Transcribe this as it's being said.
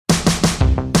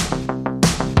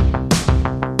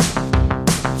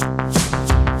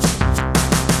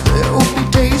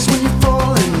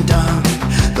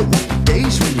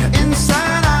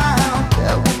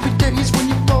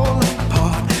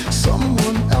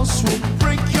else will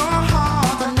break your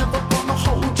heart. I'm never gonna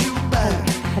hold you back.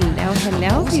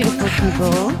 Hello, beautiful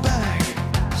people.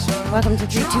 Welcome to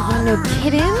 321 No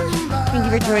Kidding. Thank you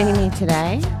for joining me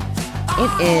today.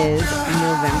 It is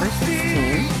November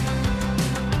 16th.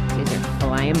 Days are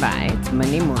flying by. It's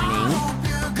Monday morning.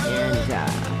 And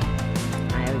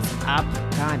I was up,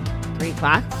 3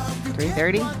 o'clock,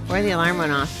 3:30, before the alarm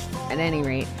went off, at any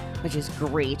rate, which is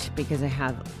great because I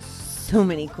have so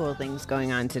many cool things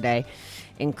going on today,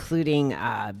 including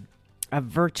a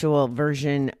virtual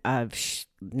version of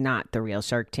not the real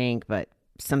Shark Tank, but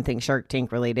something Shark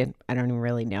Tank related. I don't even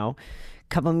really know. A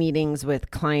couple meetings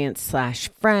with clients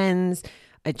 / friends,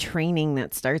 a training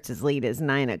that starts as late as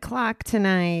 9 o'clock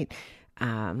tonight.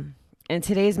 And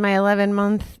today's my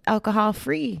 11-month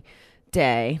alcohol-free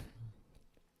day.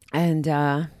 And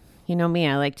you know me,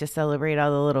 I like to celebrate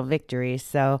all the little victories.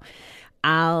 So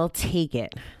I'll take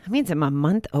it. That means I'm a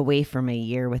month away from a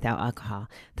year without alcohol.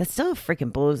 That still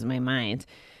freaking blows my mind.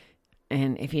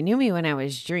 And if you knew me when I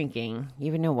was drinking,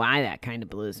 you would know why that kind of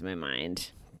blows my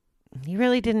mind. You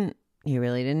really didn't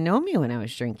know me when I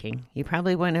was drinking. You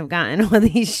probably wouldn't have gotten all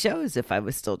these shows if I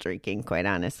was still drinking, quite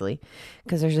honestly,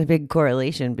 because there's a big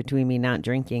correlation between me not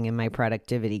drinking and my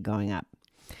productivity going up.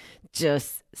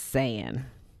 Just saying.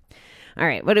 All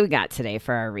right, what do we got today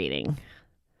for our reading?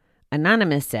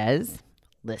 Anonymous says,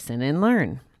 listen and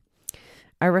learn.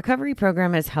 Our recovery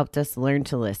program has helped us learn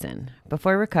to listen.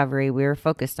 Before recovery, we were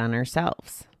focused on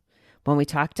ourselves. When we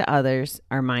talked to others,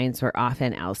 our minds were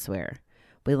often elsewhere.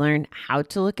 We learned how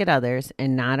to look at others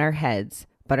and nod our heads,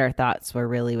 but our thoughts were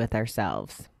really with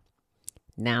ourselves.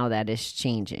 Now that is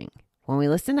changing. When we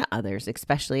listen to others,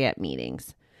 especially at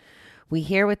meetings, we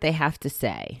hear what they have to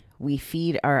say. We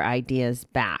feed our ideas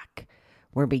back.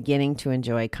 We're beginning to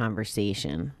enjoy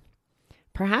conversation.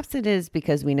 Perhaps it is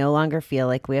because we no longer feel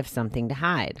like we have something to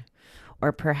hide.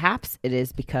 Or perhaps it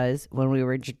is because when we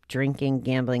were drinking,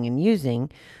 gambling, and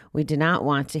using, we did not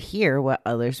want to hear what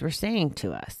others were saying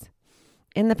to us.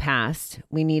 In the past,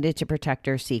 we needed to protect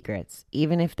our secrets,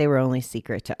 even if they were only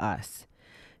secret to us.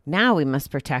 Now we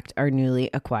must protect our newly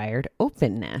acquired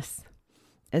openness.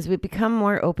 As we become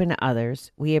more open to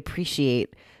others, we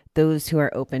appreciate those who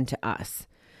are open to us.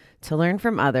 To learn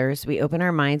from others, we open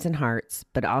our minds and hearts,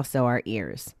 but also our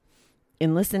ears.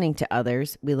 In listening to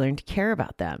others, we learn to care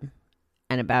about them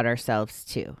and about ourselves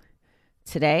too.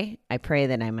 Today, I pray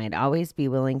that I might always be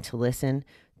willing to listen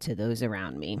to those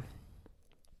around me.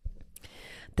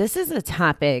 This is a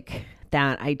topic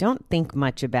that I don't think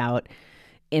much about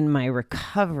in my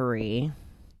recovery.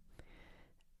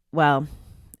 Well,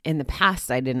 in the past,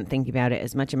 I didn't think about it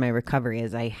as much in my recovery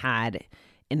as I had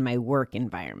in my work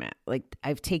environment. Like,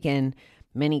 I've taken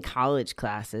many college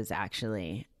classes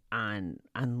actually on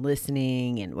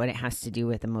listening and what it has to do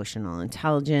with emotional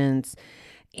intelligence.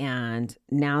 And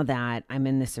now that I'm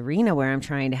in this arena where I'm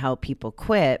trying to help people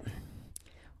quit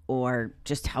or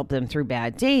just help them through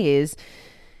bad days,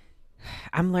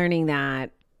 I'm learning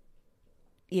that,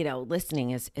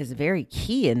 listening is very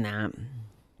key in that.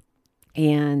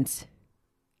 And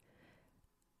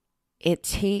it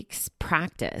takes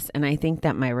practice. And I think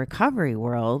that my recovery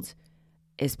world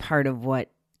is part of what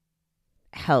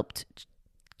helped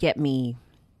get me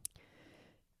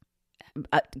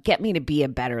to be a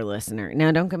better listener.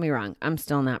 Now, don't get me wrong. I'm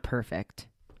still not perfect.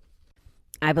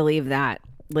 I believe that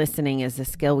listening is a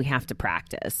skill we have to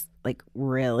practice, like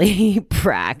really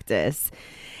practice.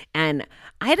 And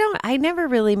I never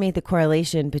really made the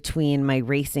correlation between my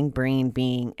racing brain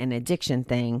being an addiction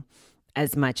thing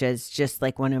as much as just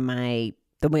like the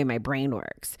way my brain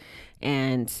works.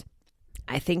 And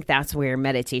I think that's where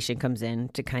meditation comes in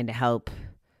to kind of help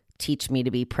teach me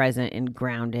to be present and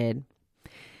grounded.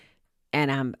 And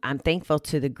I'm thankful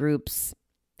to the groups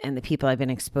and the people I've been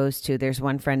exposed to. There's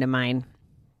one friend of mine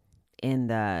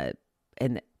at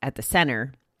the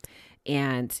center,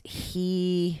 and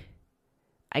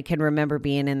I can remember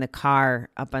being in the car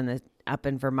up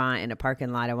in Vermont in a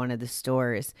parking lot at one of the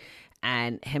stores,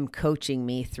 and him coaching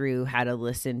me through how to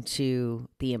listen to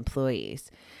the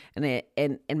employees. And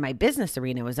in my business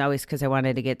arena, it was always because I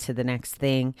wanted to get to the next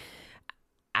thing.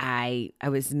 I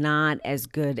was not as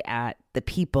good at the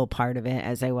people part of it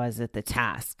as I was at the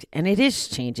task. And it is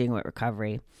changing with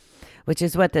recovery, which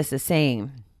is what this is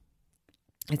saying.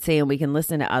 It's saying we can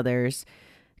listen to others,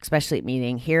 especially at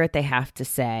meeting, hear what they have to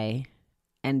say,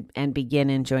 and begin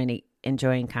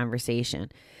enjoying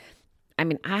conversation. I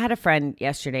mean, I had a friend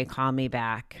yesterday call me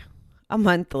back a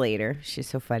month later. She's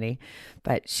so funny,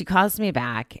 but she calls me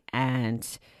back, and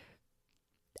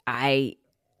I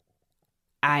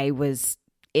was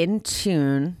in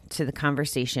tune to the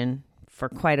conversation for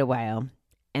quite a while.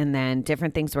 And then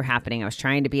different things were happening. I was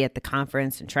trying to be at the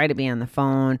conference and try to be on the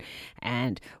phone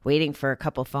and waiting for a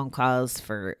couple phone calls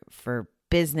for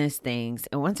business things.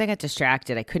 And once I got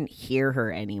distracted, I couldn't hear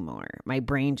her anymore. My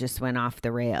brain just went off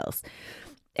the rails.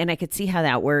 And I could see how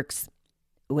that works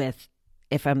with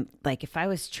if I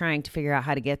was trying to figure out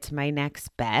how to get to my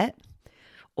next bet,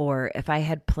 or if I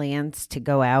had plans to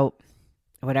go out,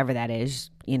 whatever that is,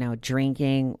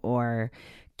 drinking or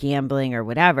gambling or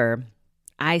whatever,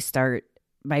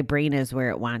 my brain is where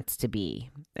it wants to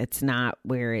be. It's not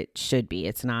where it should be.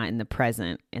 It's not in the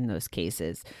present in those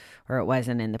cases, or it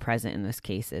wasn't in the present in those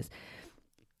cases.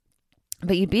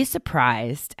 But you'd be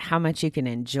surprised how much you can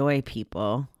enjoy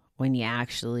people when you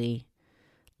actually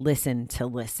listen to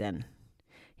listen.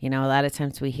 A lot of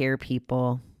times we hear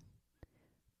people,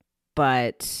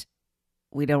 but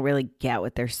we don't really get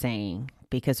what they're saying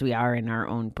because we are in our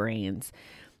own brains.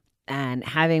 And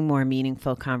having more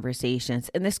meaningful conversations.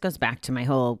 And this goes back to my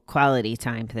whole quality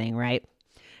time thing, right?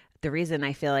 The reason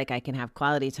I feel like I can have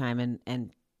quality time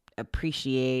and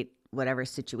appreciate whatever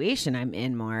situation I'm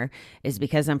in more is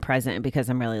because I'm present and because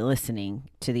I'm really listening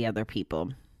to the other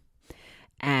people.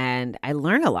 And I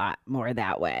learn a lot more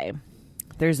that way.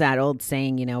 There's that old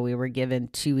saying, we were given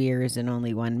 2 ears and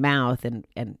only one mouth,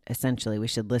 and essentially we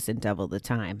should listen double the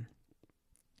time.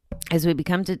 As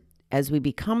we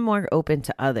become more open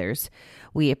to others,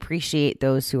 we appreciate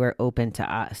those who are open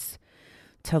to us.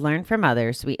 To learn from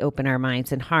others, we open our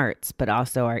minds and hearts, but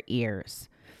also our ears.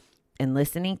 In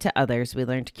listening to others, we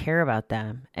learn to care about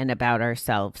them and about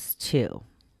ourselves too.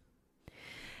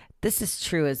 This is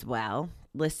true as well.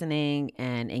 Listening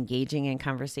and engaging in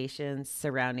conversations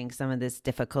surrounding some of this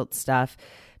difficult stuff,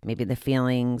 maybe the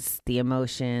feelings, the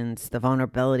emotions, the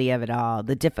vulnerability of it all,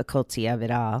 the difficulty of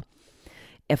it all.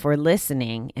 If we're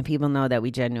listening and people know that we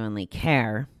genuinely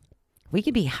care, we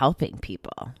could be helping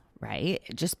people, right?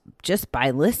 Just by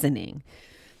listening.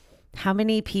 How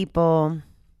many people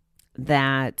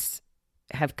that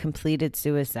have completed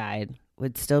suicide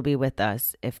would still be with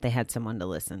us if they had someone to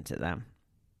listen to them?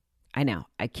 I know,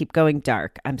 I keep going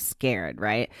dark. I'm scared,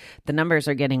 right? The numbers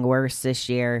are getting worse this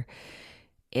year.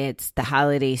 It's the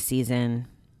holiday season,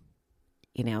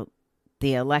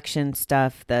 the election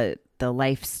stuff, the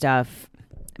life stuff,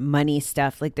 money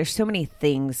stuff. Like, there's so many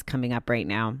things coming up right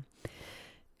now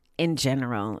in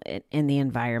general in the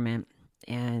environment.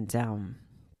 And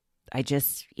I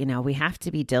just, we have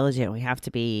to be diligent. We have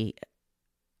to be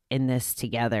in this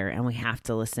together, and we have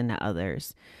to listen to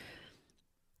others.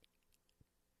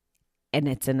 And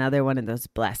it's another one of those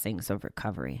blessings of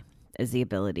recovery, is the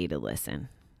ability to listen.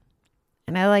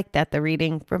 And I like that the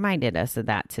reading reminded us of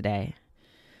that today.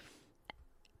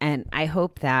 And I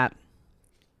hope that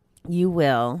you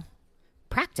will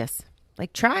practice,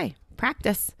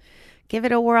 practice, give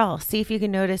it a whirl. See if you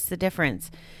can notice the difference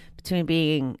between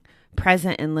being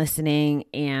present and listening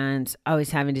and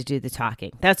always having to do the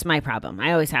talking. That's my problem.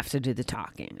 I always have to do the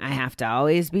talking. I have to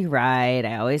always be right.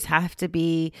 I always have to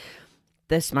be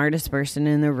the smartest person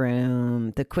in the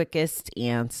room, the quickest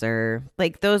answer.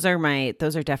 Like, those are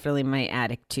definitely my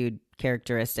attitude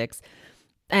characteristics,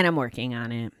 and I'm working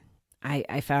on it.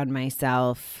 I found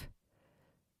myself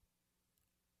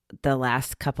the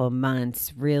last couple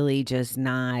months really just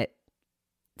not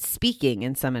speaking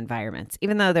in some environments,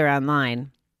 even though they're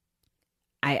online.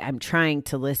 I'm trying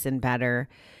to listen better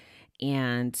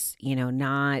and,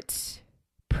 not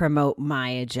promote my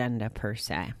agenda per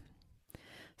se.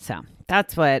 So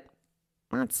that's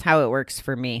how it works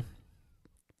for me.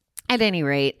 At any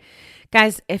rate,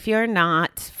 guys, if you're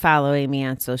not following me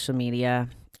on social media,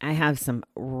 I have some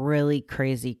really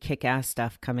crazy kick-ass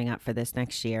stuff coming up for this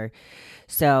next year.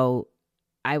 So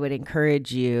I would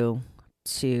encourage you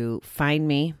to find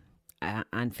me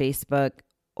on Facebook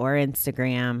or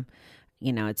Instagram.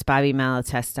 It's Bobbi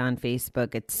Malatesta on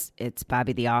Facebook. It's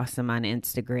Bobbi the Awesome on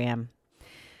Instagram.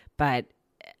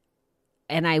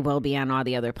 And I will be on all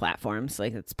the other platforms.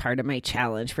 Like, it's part of my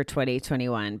challenge for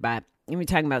 2021. But I'm going to be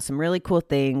talking about some really cool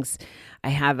things. I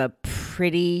have a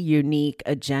pretty unique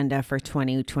agenda for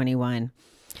 2021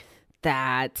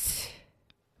 that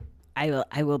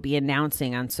I will be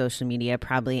announcing on social media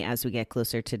probably as we get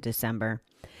closer to December.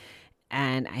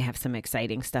 And I have some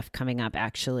exciting stuff coming up,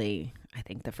 actually, I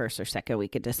think the first or second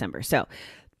week of December. So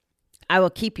I will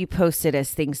keep you posted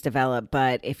as things develop.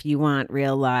 But if you want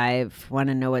real live, want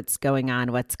to know what's going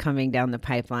on, what's coming down the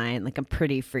pipeline, like, I'm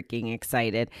pretty freaking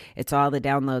excited. It's all the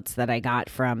downloads that I got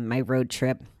from my road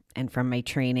trip and from my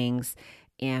trainings.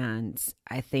 And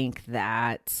I think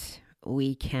that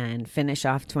we can finish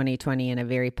off 2020 in a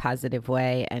very positive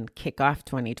way and kick off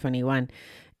 2021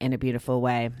 in a beautiful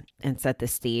way and set the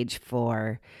stage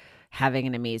for having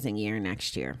an amazing year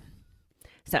next year.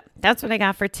 So that's what I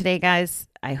got for today, guys.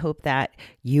 I hope that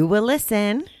you will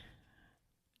listen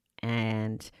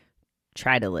and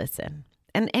try to listen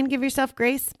and give yourself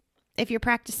grace if you're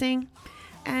practicing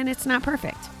and it's not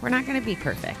perfect. We're not going to be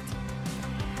perfect.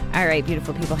 All right,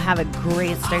 beautiful people, have a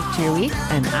great start to your week,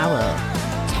 and I will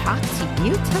talk to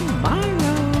you tomorrow.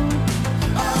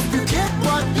 You get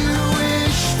what you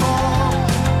wish for,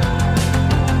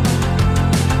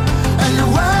 and you're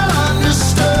well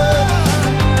understood.